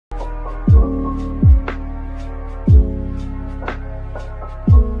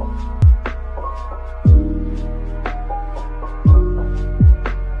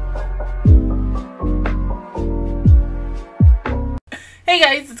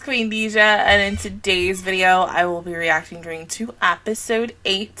Queendija, and in today's video, I will be reacting to episode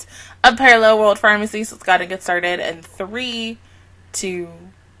 8 of Parallel World Pharmacy. So let's go ahead and get started in 3, 2,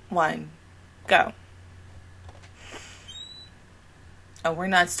 1, go. Oh, we're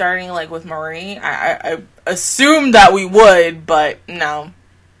not starting like with Marie. I assumed that we would, but no.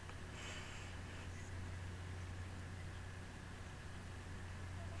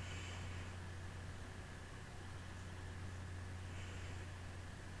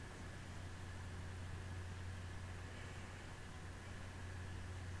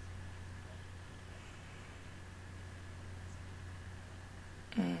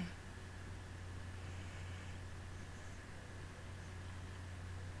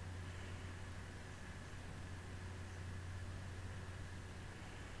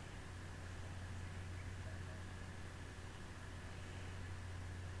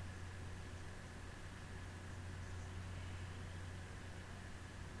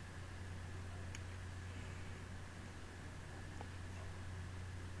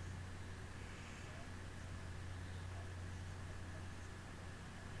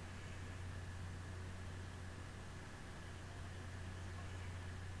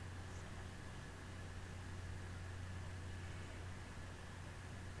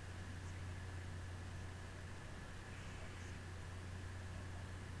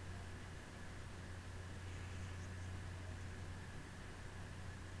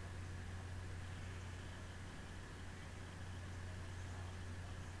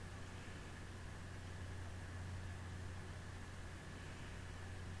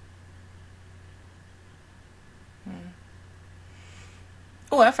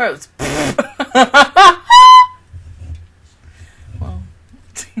 Oh, I froze. Well.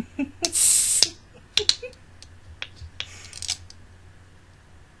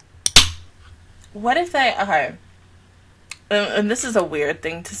 What if they, okay, and this is a weird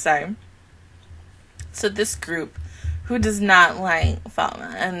thing to say. So this group, who does not like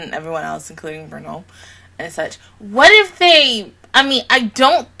Falma and everyone else, including Bruno and such, what if they, I mean, I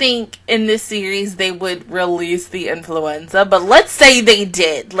don't think in this series they would release the influenza, but let's say they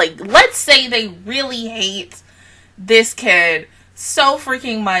did. Like, let's say they really hate this kid so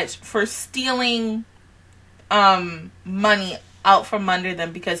freaking much for stealing money out from under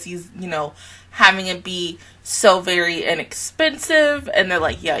them because he's, you know, having it be so very inexpensive, and they're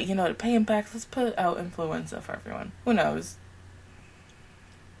like, yeah, you know, to pay him back, let's put out influenza for everyone. Who knows?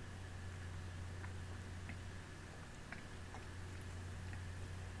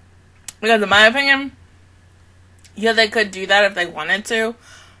 Because in my opinion, yeah, they could do that if they wanted to,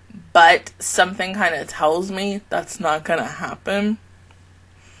 but something kind of tells me that's not going to happen.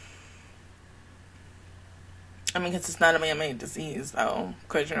 I mean, because it's not a man-made disease, though,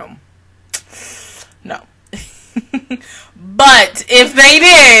 because, you know, no. But if they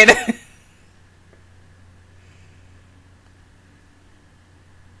did...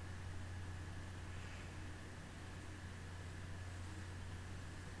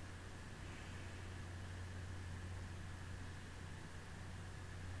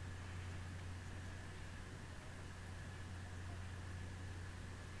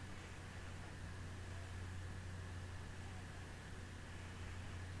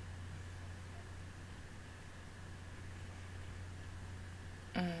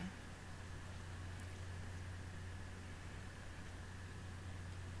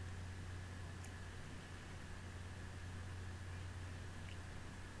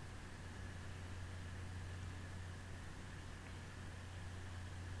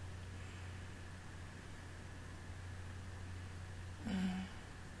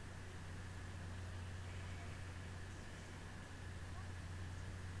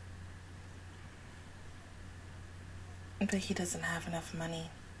 But he doesn't have enough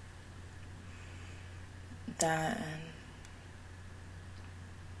money. That and...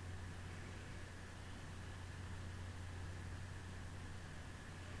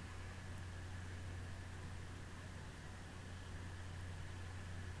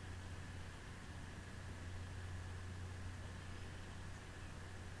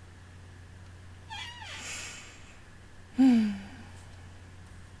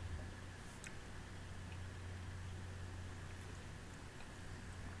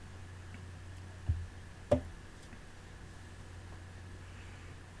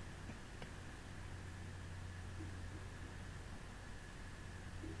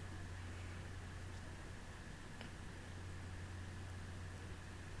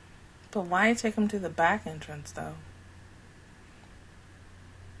 But why take him to the back entrance, though?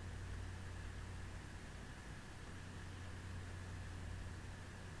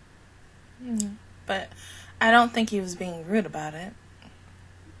 But I don't think he was being rude about it.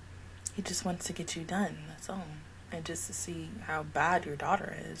 He just wants to get you done. That's all. And just to see how bad your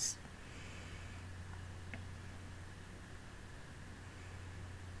daughter is.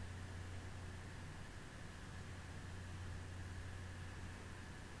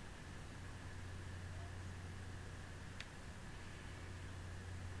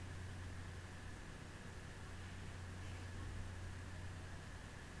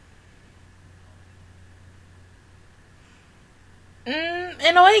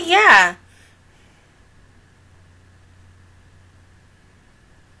 In a way, yeah.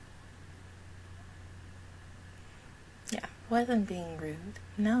 Yeah, wasn't being rude.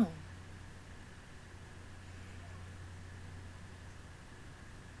 No.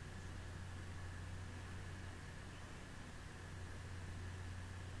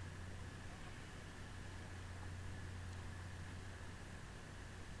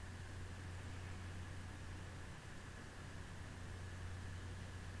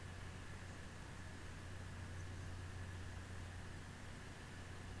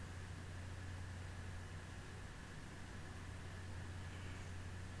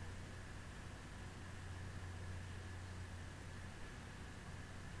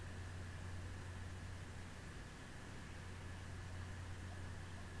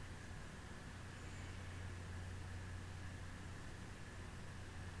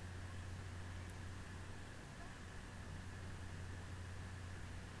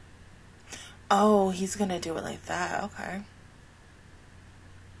 Oh, he's gonna do it like that. Okay.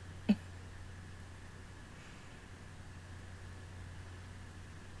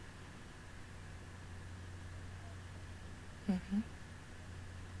 Mhm.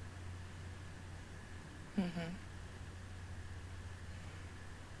 Mhm.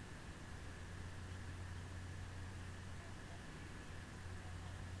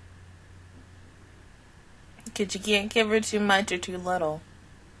 Cause you can't give her too much or too little.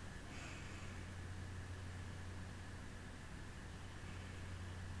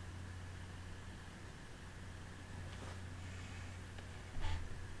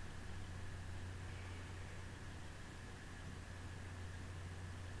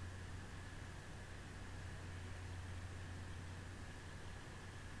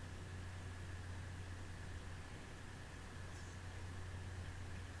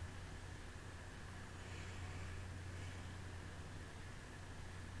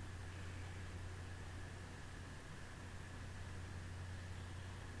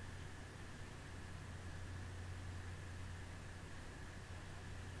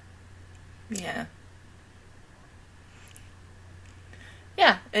 Yeah.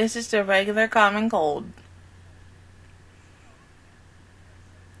 Yeah, it's just a regular common cold.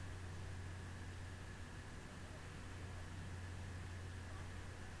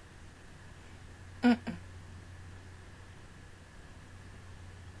 Mm-mm.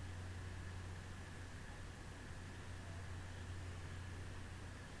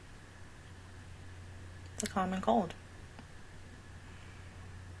 It's a common cold.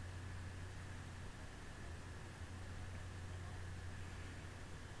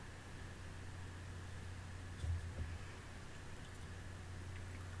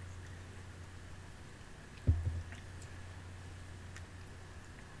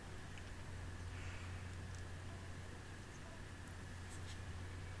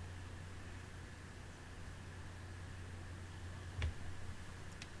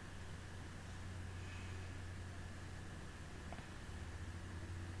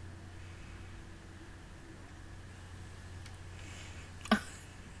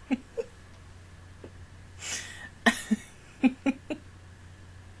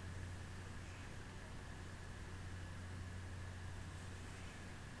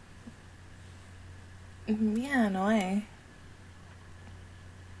 Yeah, in a way.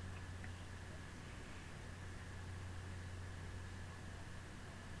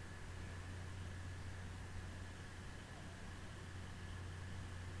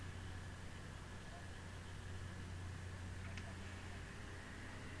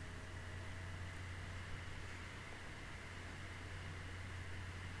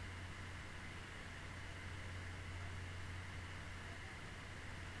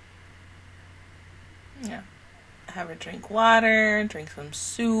 Yeah. Have her drink water, drink some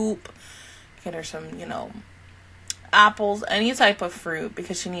soup, get her some, apples, any type of fruit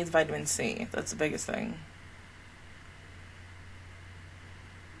because she needs vitamin C. That's the biggest thing.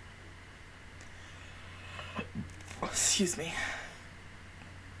 Excuse me.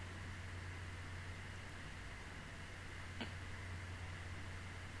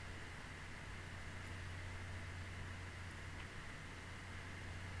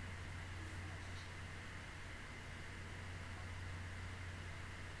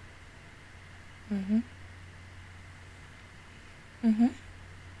 Mm-hmm. Mm-hmm.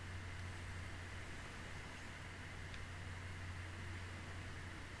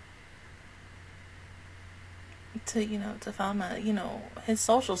 To Fama, his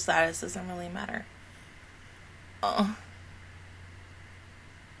social status doesn't really matter. Oh.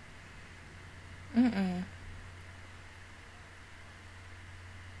 Mm-mm.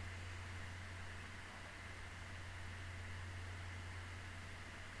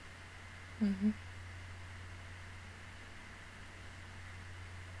 Mm-hmm.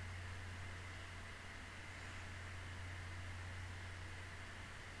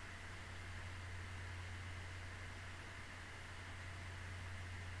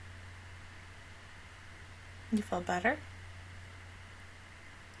 You feel better?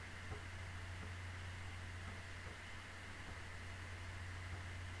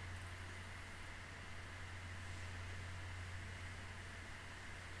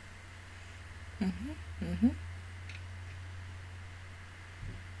 Mm-hmm. Mm-hmm.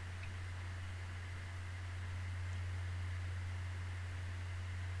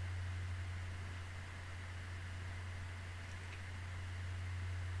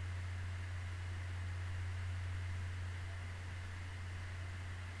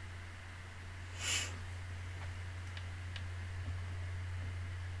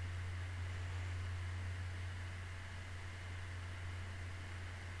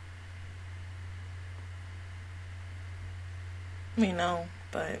 We know,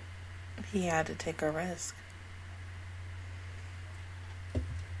 but he had to take a risk.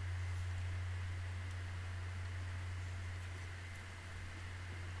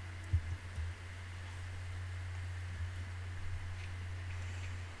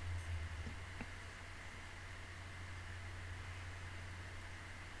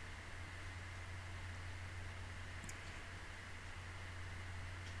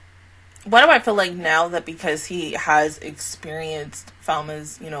 Why do I feel like now that because he has experienced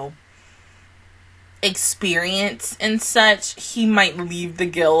Falma's, experience and such, he might leave the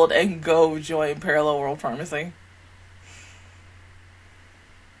guild and go join Parallel World Pharmacy?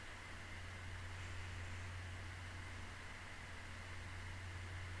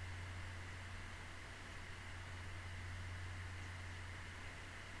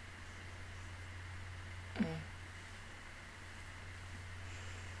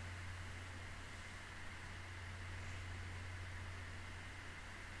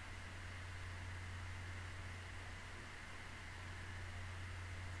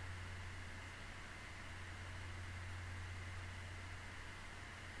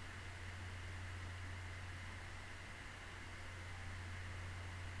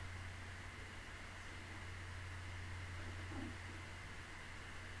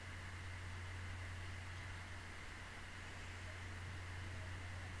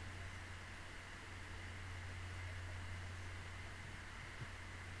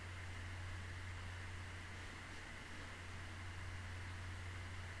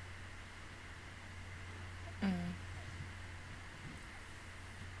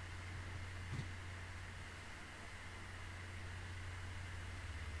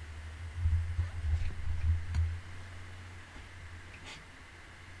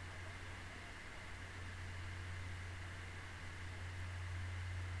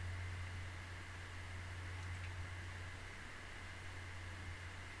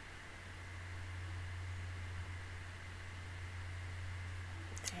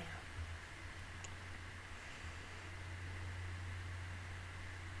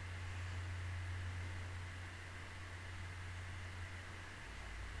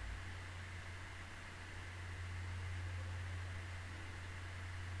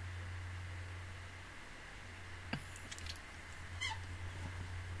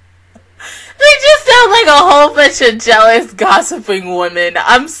 Sound like a whole bunch of jealous, gossiping women.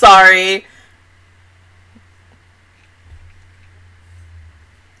 I'm sorry.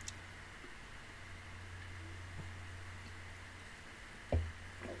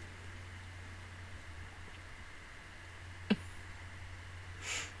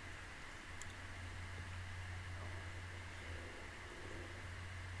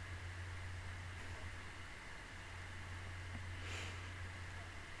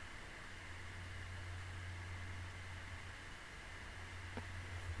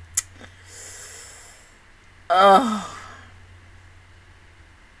 Oh.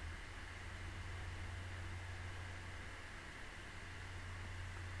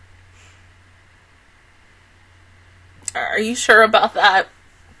 Are you sure about that?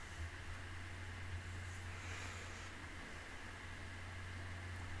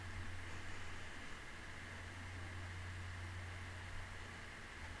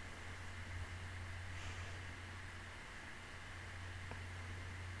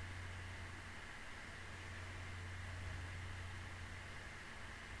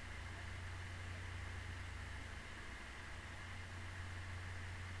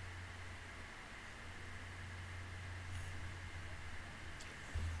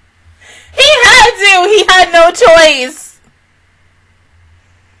 had no choice.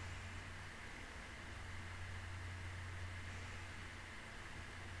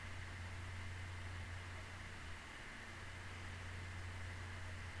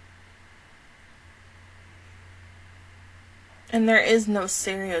 And there is no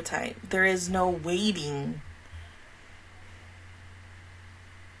stereotype. There is no waiting.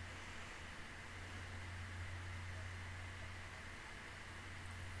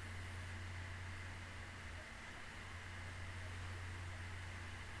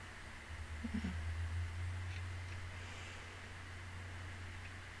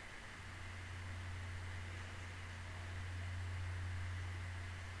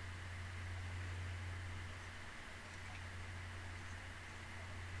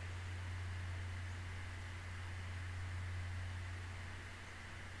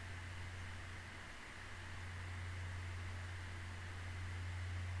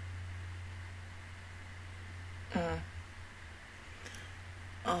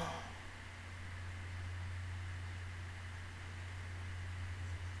 Oh.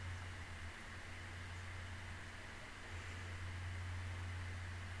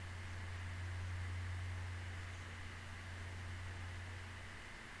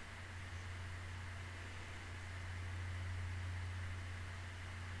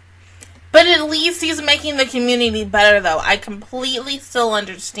 But at least he's making the community better, though. I completely still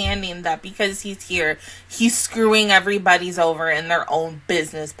understanding that because he's here, he's screwing everybody's over in their own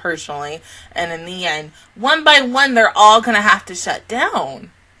business personally. And in the end, one by one, they're all going to have to shut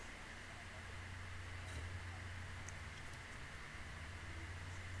down.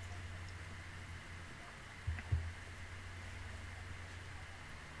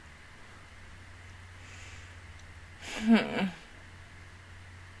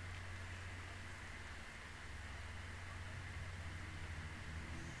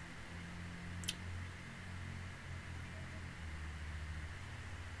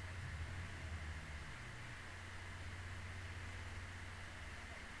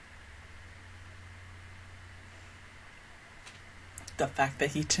 The fact that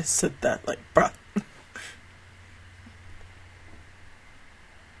he just said that, like, bruh.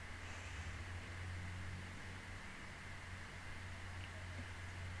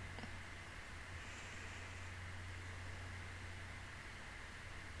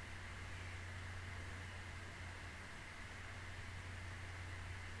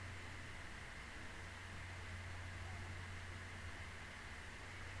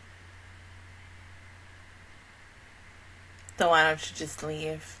 So why don't you just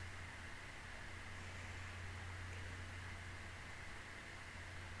leave?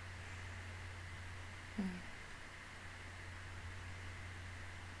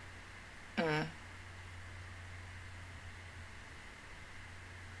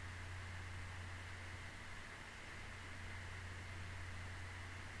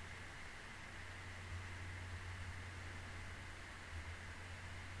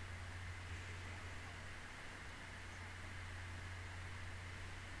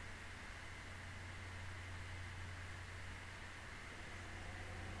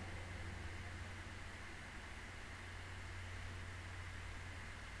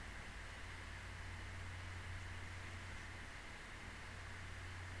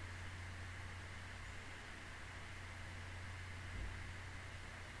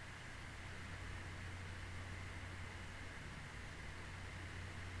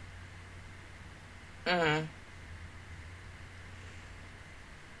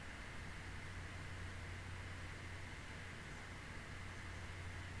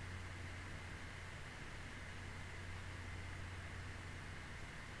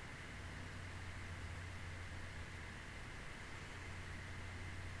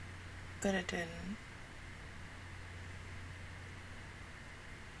 But it didn't.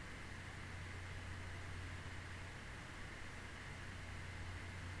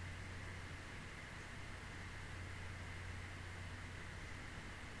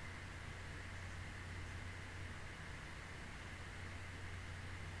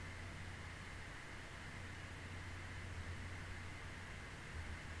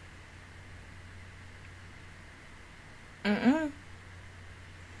 Mm-mm.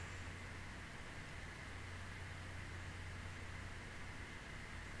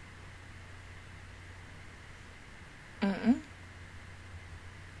 Mm-mm.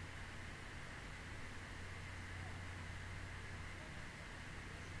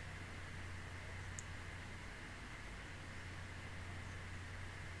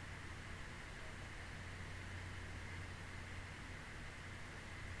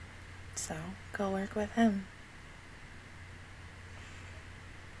 So, go work with him.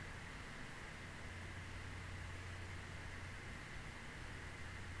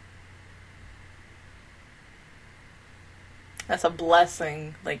 That's a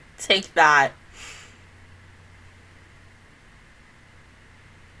blessing. Like, take that.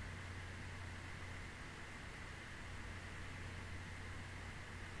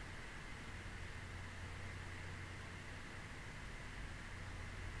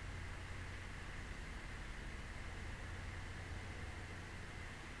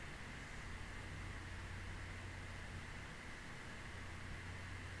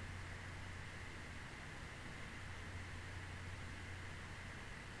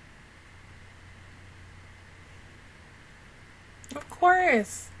 Of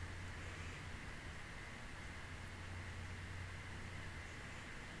course.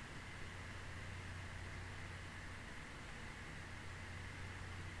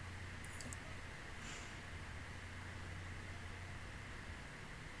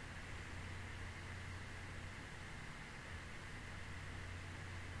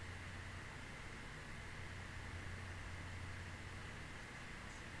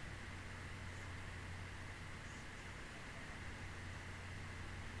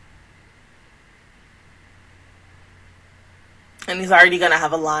 And he's already gonna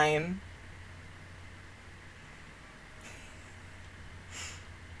have a line.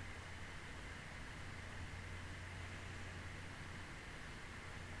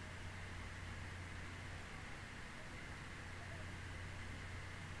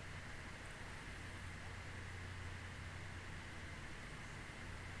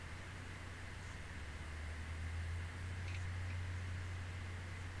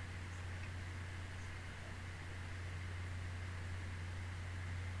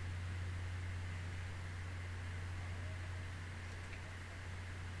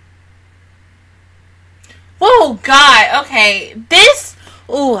 Oh, God. Okay.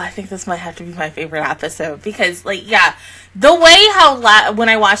 I think this might have to be my favorite episode. Because, like, yeah. The way how, when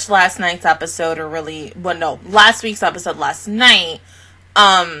I watched last night's episode, last week's episode last night,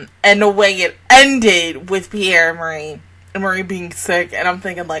 and the way it ended with Pierre and Marie being sick, and I'm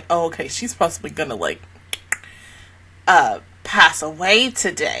thinking, like, oh, okay, she's possibly gonna, like, pass away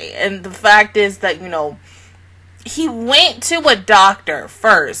today. And the fact is that, he went to a doctor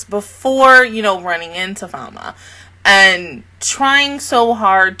first before, running into Fama and trying so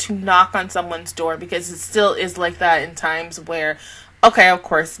hard to knock on someone's door, because it still is like that in times where, okay, of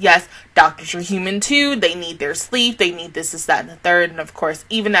course, yes, doctors are human too. They need their sleep. They need this, that, and the third. And of course,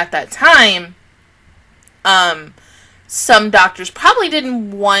 even at that time, some doctors probably didn't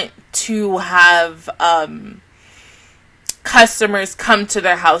want to have, customers come to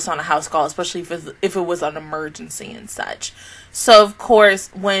their house on a house call, especially if it was an emergency and such. So of course,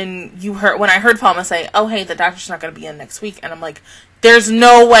 when I heard Palma say, oh hey, the doctor's not going to be in next week, and I'm like, there's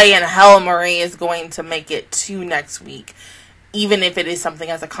no way in hell Marie is going to make it to next week, even if it is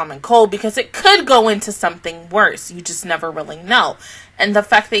something as a common cold, because it could go into something worse. You just never really know. And the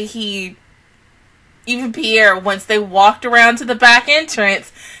fact that even Pierre, once they walked around to the back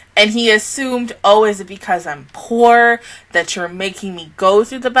entrance, and he assumed, oh, is it because I'm poor that you're making me go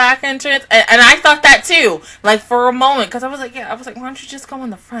through the back entrance? And I thought that too, like for a moment, because I was like, why don't you just go in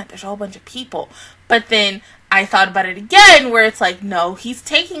the front? There's a whole bunch of people. But then I thought about it again, where it's like, no, he's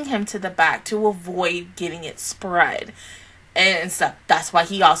taking him to the back to avoid getting it spread and stuff. That's why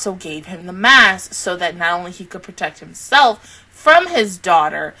he also gave him the mask, so that not only he could protect himself from his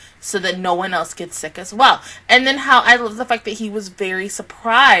daughter, so that no one else gets sick as well. And then how I love the fact that he was very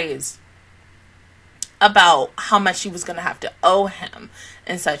surprised about how much he was going to have to owe him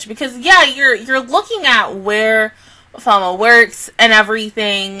and such. Because yeah, you're looking at where Fama works and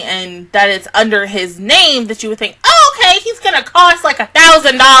everything, and that it's under his name, that you would think, oh, okay, he's going to cost like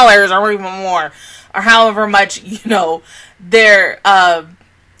 $1,000 or even more, or however much, their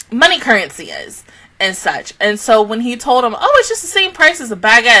money currency is. And such. And so when he told him, oh, it's just the same price as a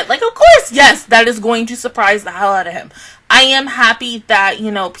baguette, like, of course, yes, that is going to surprise the hell out of him. I am happy that,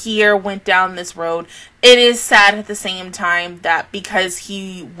 Pierre went down this road. It is sad at the same time that because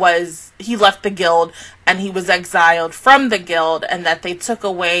he left the guild and he was exiled from the guild, and that they took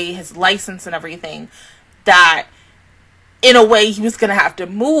away his license and everything, that in a way he was going to have to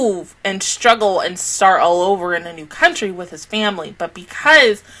move and struggle and start all over in a new country with his family. But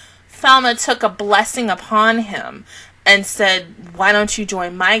because Falma took a blessing upon him and said, why don't you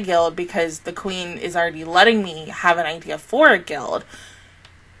join my guild, because the queen is already letting me have an idea for a guild.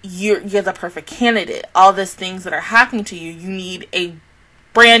 You're the perfect candidate. All these things that are happening to you, you need a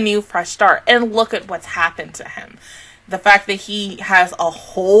brand new fresh start. And look at what's happened to him. The fact that he has a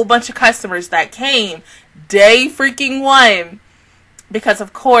whole bunch of customers that came day freaking one Because,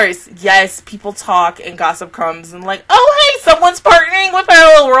 of course, yes, people talk and gossip comes and like, oh, hey, someone's partnering with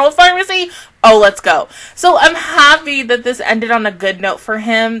Parallel World Pharmacy. Oh, let's go. So I'm happy that this ended on a good note for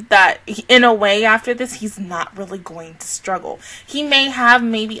him, that in a way after this, he's not really going to struggle. He may have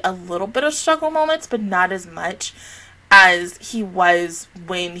maybe a little bit of struggle moments, but not as much as he was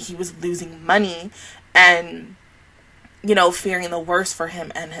when he was losing money and, you know, fearing the worst for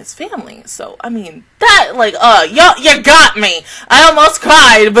him and his family. So, I mean, that, like, you got me. I almost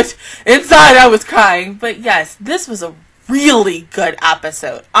cried, but inside I was crying. But yes, this was a really good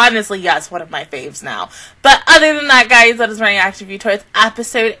episode. Honestly, yes, one of my faves now. But other than that, guys, that is my reaction review towards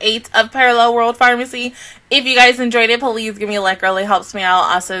episode 8 of Parallel World Pharmacy. If you guys enjoyed it, please give me a like. It really helps me out.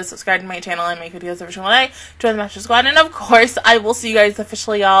 Also, subscribe to my channel. I make videos every single day. Join the Master Squad. And of course, I will see you guys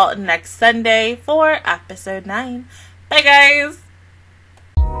officially, y'all, next Sunday for episode 9. Bye, guys!